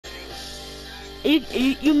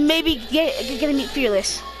You maybe gonna meet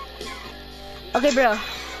Fearless. Okay, bro.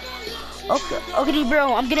 Okay, dude,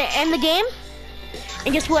 bro. I'm gonna end the game.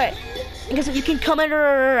 And guess what? And guess what? You can come in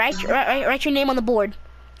or write your name on the board.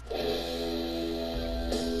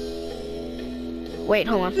 Wait,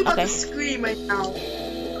 hold on. I'm about Okay. to scream right now.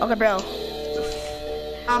 Okay, bro.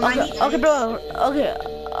 Okay, bro.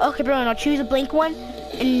 Okay, bro. Now choose a blank one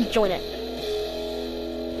and join it.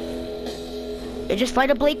 Just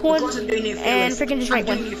find a blank one and freaking just write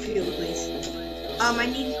one. I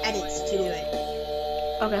need edits to do it.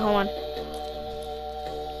 Okay, hold on.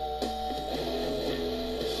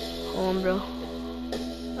 Hold on, bro.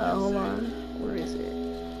 Hold on. Where is it?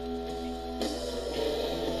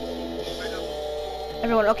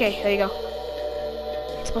 Everyone, okay, there you go.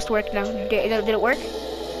 It's supposed to work now. Did it work?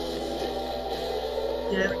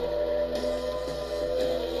 Yeah.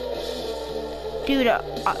 Dude,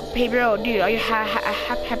 hey bro, dude, are you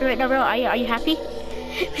happy right now, bro? Are you happy?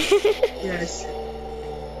 Yes.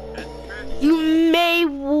 You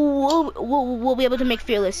will be able to make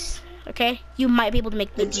Fearless, okay? You might be able to make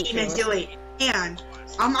Fearless. Do it. And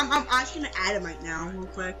I'm actually gonna add him right now, real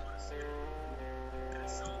quick.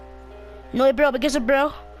 No, wait, bro, because of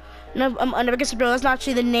bro. No, because of bro. That's not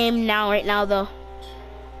actually the name now, right now, though.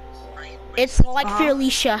 It's like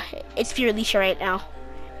Fearlesha. It's Fearlesha right now.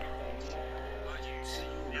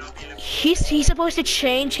 He's supposed to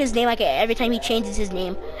change his name like every time he changes his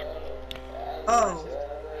name. Oh.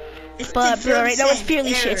 But bro, right now it's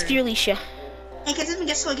Fearlesha. It's Fearlesha. Hey,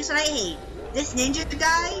 guess what I hate? This ninja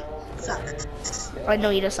guy sucks. I know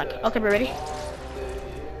he does suck. Okay, we're ready.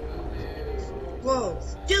 Whoa,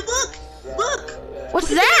 dude, look! What's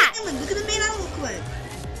that? Look at the main island real quick.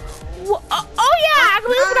 Oh yeah, I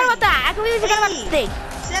completely forgot about that. I completely forgot about the thing.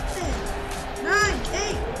 7, 9,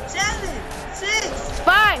 8, 7, 6,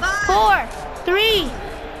 5, 4, 3,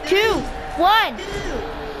 2, 1. 1.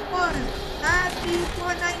 Happy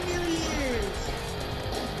Fortnite New Year's.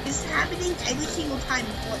 This is happening every single time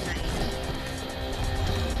in Fortnite.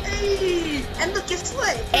 Hey, and look, guess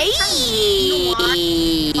what? Hey.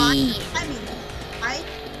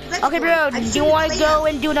 Okay, bro, do you want to go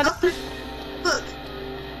and do another? Look.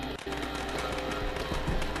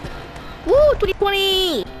 Woo,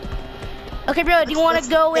 2020. Okay, bro, do you want to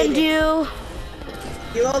go and do?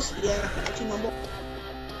 Heroes? Yeah, Mumble.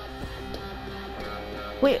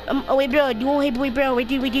 Wait, wait, bro, do you want? Wait, bro, wait,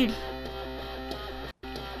 dude.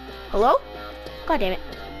 Hello? God damn it.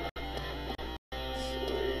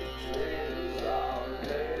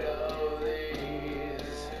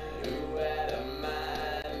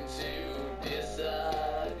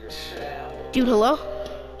 Dude, hello?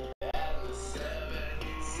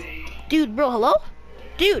 Dude, bro, hello?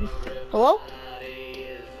 Dude, hello?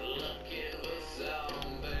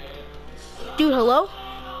 Dude, hello?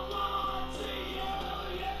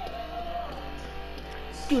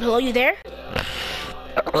 Dude, hello, you there?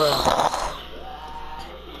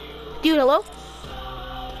 Dude, hello?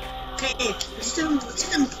 Okay, let's do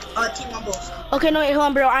Team Mumble. Okay, no, wait, hold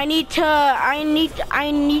on, bro. I need to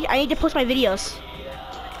post my videos.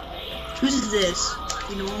 Who's this?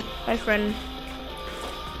 You know? My friend.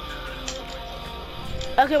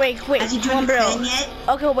 Okay, wait, hold on, bro.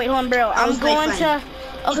 Okay, wait, hold on, bro. I'm going to.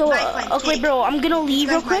 Okay, wait, bro. I'm gonna leave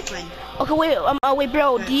real quick. Okay, wait, wait,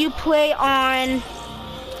 bro. Do you play on?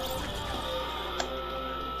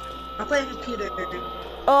 I play on computer.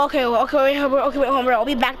 Oh, okay, wait, hold on, bro. I'll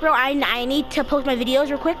be back, bro. I need to post my videos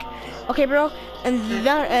real quick. Okay, bro. And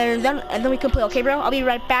then we can play. Okay, bro. I'll be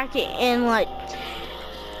right back in like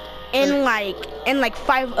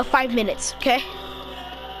 5 minutes. Okay.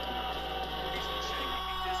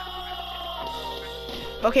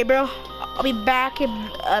 Okay, bro. I'll be back in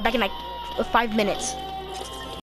like 5 minutes.